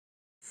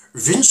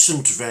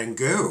Vincent van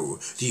Gogh,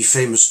 the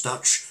famous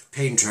Dutch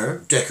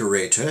painter,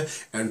 decorator,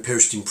 and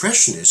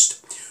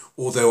post-impressionist,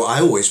 although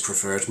I always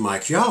preferred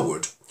Mike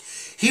Yarwood,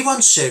 he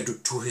once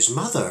said to his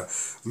mother,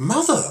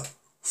 "Mother,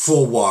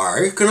 for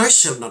why can I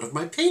sell none of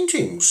my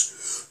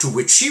paintings?" To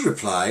which she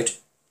replied,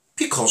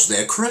 "Because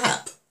they're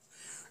crap."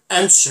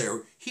 And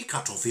so he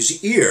cut off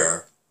his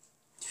ear.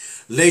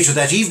 Later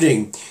that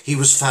evening, he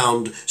was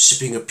found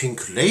sipping a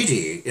Pink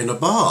Lady in a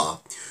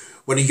bar,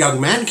 when a young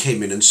man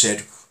came in and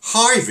said,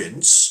 "Hi,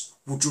 Vince,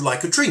 would you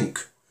like a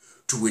drink?"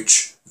 To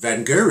which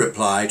Van Gogh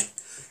replied,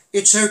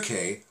 "It's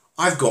okay,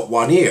 I've got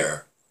one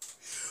ear."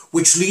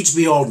 Which leads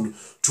me on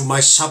to my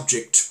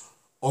subject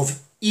of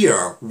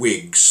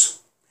earwigs.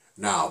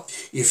 Now,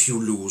 if you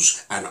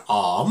lose an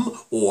arm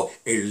or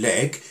a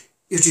leg,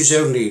 it is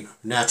only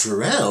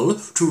natural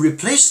to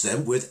replace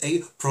them with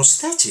a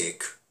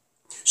prosthetic.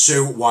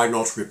 So why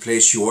not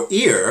replace your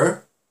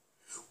ear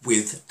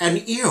with an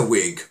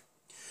earwig?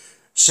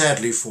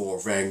 Sadly for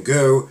Van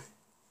Gogh,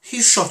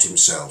 he shot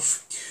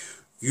himself.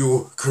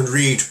 You can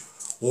read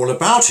all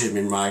about him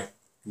in my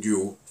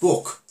new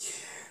book.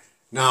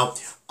 Now,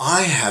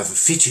 I have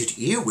fitted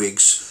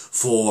earwigs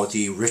for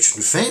the rich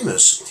and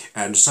famous,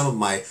 and some of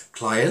my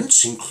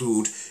clients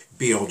include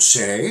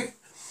Beyoncé,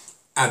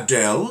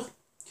 Adele,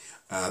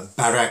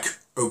 Barack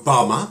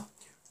Obama,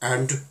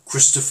 and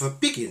Christopher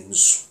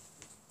Biggins.